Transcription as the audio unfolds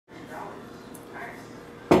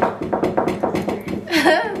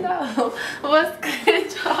No. What's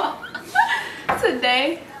good, y'all?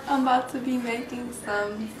 Today, I'm about to be making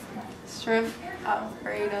some shrimp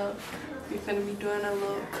Alfredo. We're gonna be doing a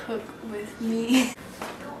little cook with me.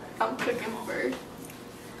 I'm cooking for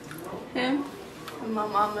him and my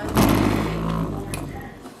mama.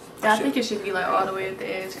 Yeah, I think it should be like all the way at the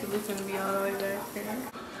edge because it's gonna be all the way back there.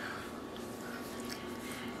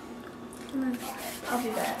 I'll be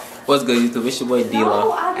back. What's good, YouTube? It's your boy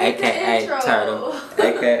D-Lo, aka Turtle,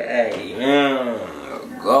 aka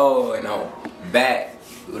going on back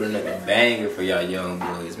with another banger for y'all young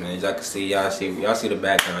boys, man. As y'all can see, y'all see the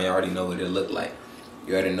background. Y'all already know what it look like.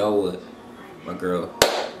 You already know what my girl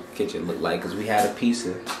kitchen look like because we had a piece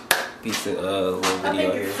of little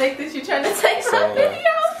video here. I think it's you trying to take my video.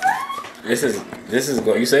 This is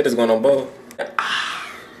going. You said it's going on both.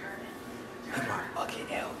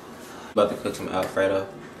 About to cook some Alfredo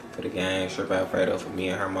for the gang, shrimp Alfredo for me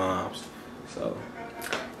and her moms. So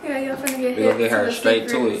yeah, y'all finna get we gonna get her straight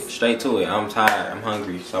to it. I'm tired. I'm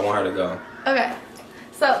hungry, so I want her to go. Okay,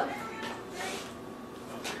 so.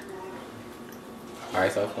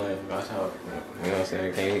 Alright, stop playing. Watch out. You know what I'm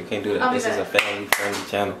saying? Can't do that. This is a family-friendly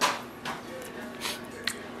channel.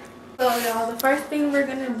 So y'all, the first thing we're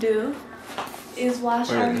gonna do is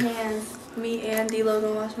wash our hands. Me and D-Lo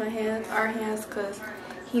gonna wash our hands, cause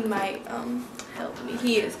he might help me.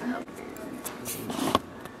 He is gonna help me.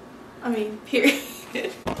 I mean, period.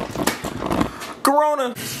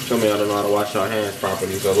 Corona! Show me I don't know how to wash your hands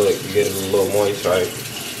properly, so look, you get it a little moist, right?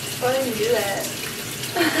 Why didn't you do that?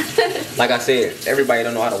 Like I said, everybody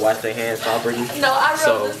don't know how to wash their hands properly. No, I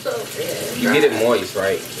wrote this so bad. You get it moist,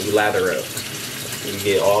 right? You lather up. You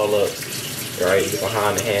get all up, right? You get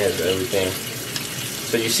behind the hands and everything.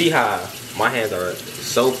 So you see how my hands are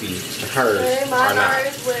soapy and hers are not.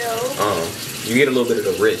 As well. You get a little bit of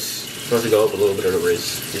the wrist. You're supposed to go up a little bit of the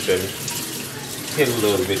wrist. You feel me? Hit a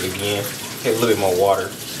little bit again. Hit a little bit more water.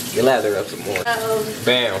 You lather up some more.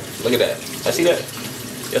 Bam. Look at that. Y'all see that?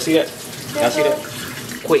 Y'all see that? Y'all see that?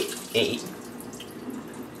 Quick and easy.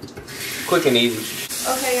 Quick and easy.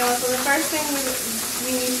 Okay, y'all. So the first thing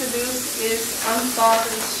we need to do is unsalt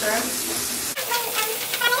the shrimp.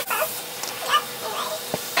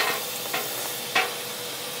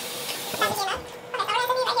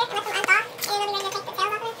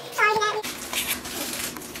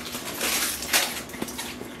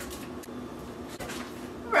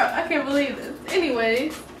 Bro, I can't believe this.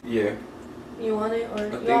 Anyways. Yeah. You want it, or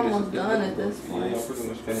you're almost done at this point? Yeah, I'm pretty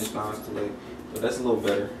much finished now. It's too late. But that's a little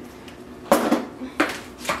better.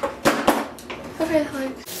 Okay,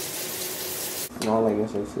 like. No, I like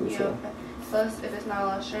this one too. Yeah, So. okay. Plus, if it's not a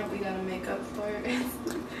lot of shrimp, we gotta make up for it.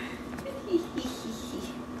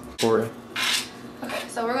 Okay,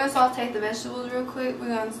 so we're gonna saute the vegetables real quick. We're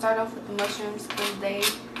gonna start off with the mushrooms because they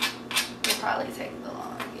will probably take the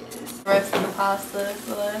longest. The rest of the pasta,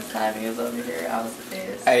 the last time he was over here, I was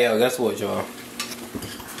pissed. Hey, yo, guess what, y'all?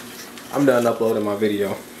 I'm done uploading my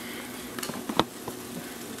video.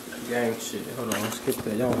 Gang shit. Hold on, skip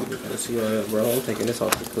that. Y'all don't get to see all that, bro. I'm taking this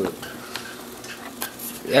off the cook.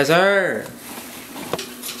 Yes, sir.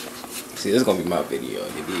 See, this is gonna be my video.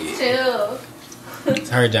 You did. Chill. It's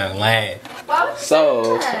her John Land. Why would you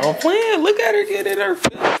So, say that? I'm playing. Look at her get in her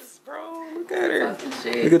face, bro. Look at her.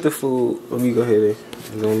 Look at the food. Let me go ahead and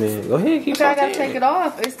zoom in. Go ahead, keep I gotta take it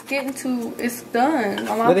off. It's getting too. It's done.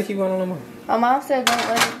 Let it keep going on the mouth. My mom said don't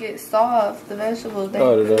let it get soft. The vegetables, they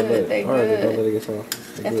good. They All right, good. don't let it get soft.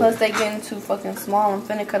 And plus they getting too fucking small. I'm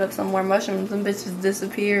finna cut up some more mushrooms. Them bitches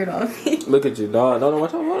disappeared on me. Look at you, dog. No,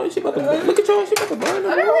 watch out. Hold on. She about to look at y'all. She about to burn the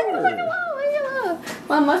water.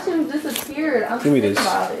 My mushrooms disappeared. I'm Give me sick this.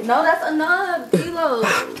 about it. No, that's enough. Kilos.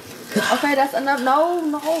 Okay, that's enough. No.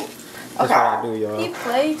 That's what I do, y'all. He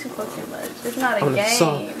played too fucking much. It's not a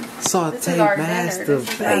game. Saute This is our master, dinner. This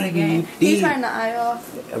is not a baby. game. He turned the eye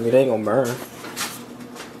off. I mean, they ain't gonna burn.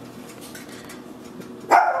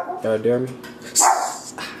 Y'all dare me?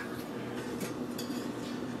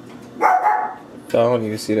 Y'all don't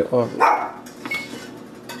even see the Bro,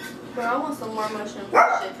 I want some more mushrooms.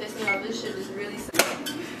 This shit pissed me off. This shit is really sick.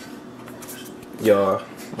 Y'all,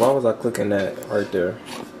 why was I clicking that right there?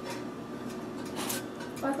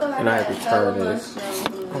 And I had to turn this.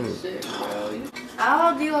 Shit,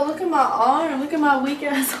 ow, D-Lo, look at my arm. Look at my weak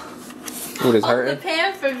ass arm. What is hurting? The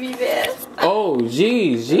pan for me, man. Oh,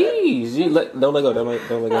 jeez. Don't let go. Don't let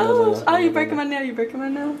go. Oh, you breaking my nail. You breaking my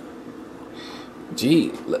nail.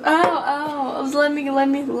 Gee. Ow. Let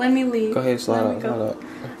me leave. Go ahead, slide out.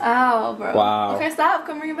 Ow, bro. Wow. Okay, stop.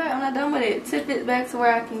 Come bring it back. I'm not done with it. Tip it back to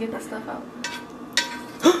where I can get this stuff out.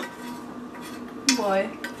 Boy.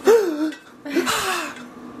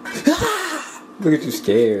 Look at you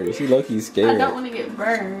scared. She low-key scared. I don't want to get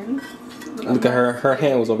burned. Look at her. Her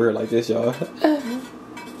hand was over here like this, y'all.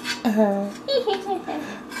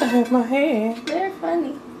 My hand. They're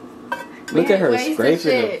funny. Look at her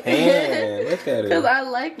scraping the pan. Look at her. Because I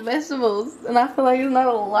like vegetables, and I feel like it's not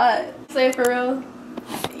a lot. Say it for real.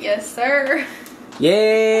 Yes, sir.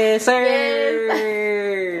 Yes, sir.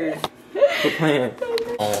 Yes. Quit playing.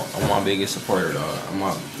 I'm my biggest supporter, dog.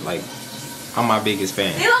 I'm my biggest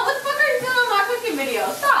fan. Dilo, what the fuck are you doing on my cooking video?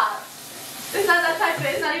 Stop. It's not that type of.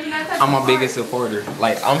 It's not even that type of. I'm my biggest supporter.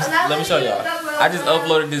 Like let me show y'all. I just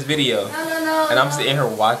uploaded this video. No. And I'm sitting here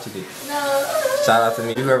watching it. No. Shout out to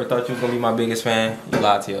me. If you ever thought you was gonna be my biggest fan, you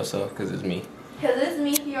lied to yourself, because it's me. Because it's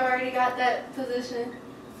me. You already got that position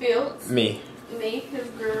filled. Me. Me, his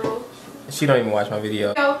girl. She don't even watch my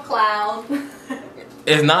video. Yo, clown.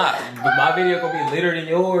 It's not. But my video gonna be litter than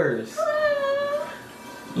yours.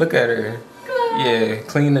 Look at her. Clown. Yeah,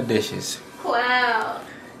 clean the dishes. Clown.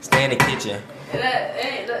 Stay in the kitchen.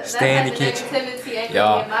 Stay in the kitchen.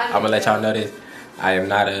 Y'all, I'm gonna let y'all know this. I am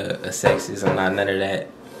not a sexist. I'm not none of that.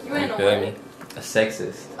 You ain't feel me? A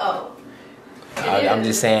sexist. Oh. I'm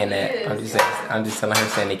just saying that. I'm just telling her to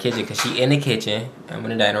stay in the kitchen because she in the kitchen. I'm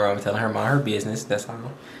in the dining room telling her mind her business. That's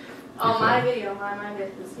all. On my video, my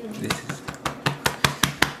business.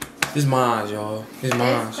 This mine, y'all. This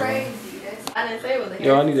mine, That's crazy. I didn't say it was a haircut.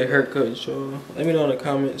 Yo, I need a haircut, y'all. Let me know in the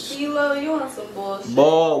comments. You want some bullshit.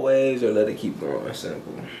 Ball waves or let it keep growing.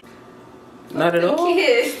 Simple. Not at all.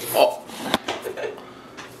 Kids. Oh.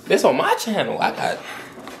 This on my channel. I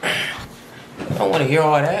don't want to hear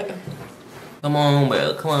all that. Come on,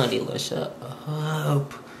 bro. Come on, D-Lo. Shut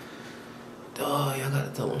up. Dog, y'all gotta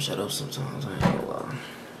tell them shut up sometimes. I ain't gonna lie.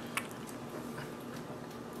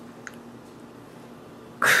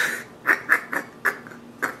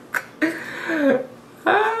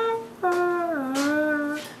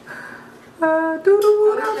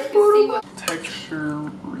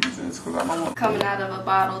 Texture reasons, because I don't want coming out of a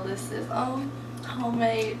bottle. This is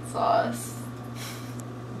homemade sauce.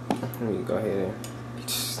 Let me go ahead and we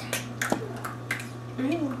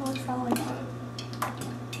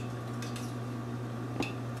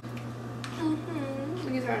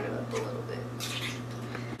can turn it up a little bit.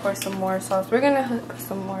 Pour some more sauce. We're gonna put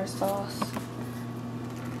some more sauce.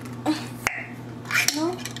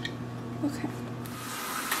 No? Okay.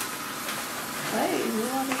 Hey,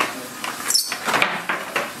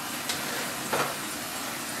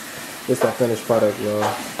 It's that finished product, y'all.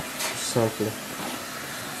 Simple.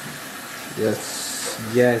 Yes.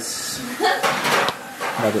 Yes.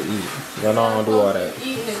 About to eat. Y'all know I don't do all that.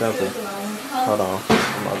 Simple. Hold on.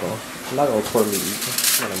 I'm not gonna pour me eating.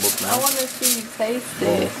 I want to see you taste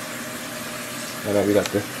it. And then we got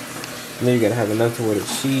the. And then you gotta have enough with the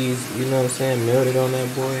cheese. You know what I'm saying? Melted on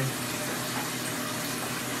that boy.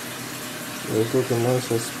 It's looking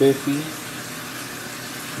nice and spiffy.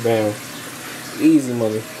 Bam. Easy,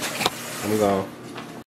 mother. I'm gone.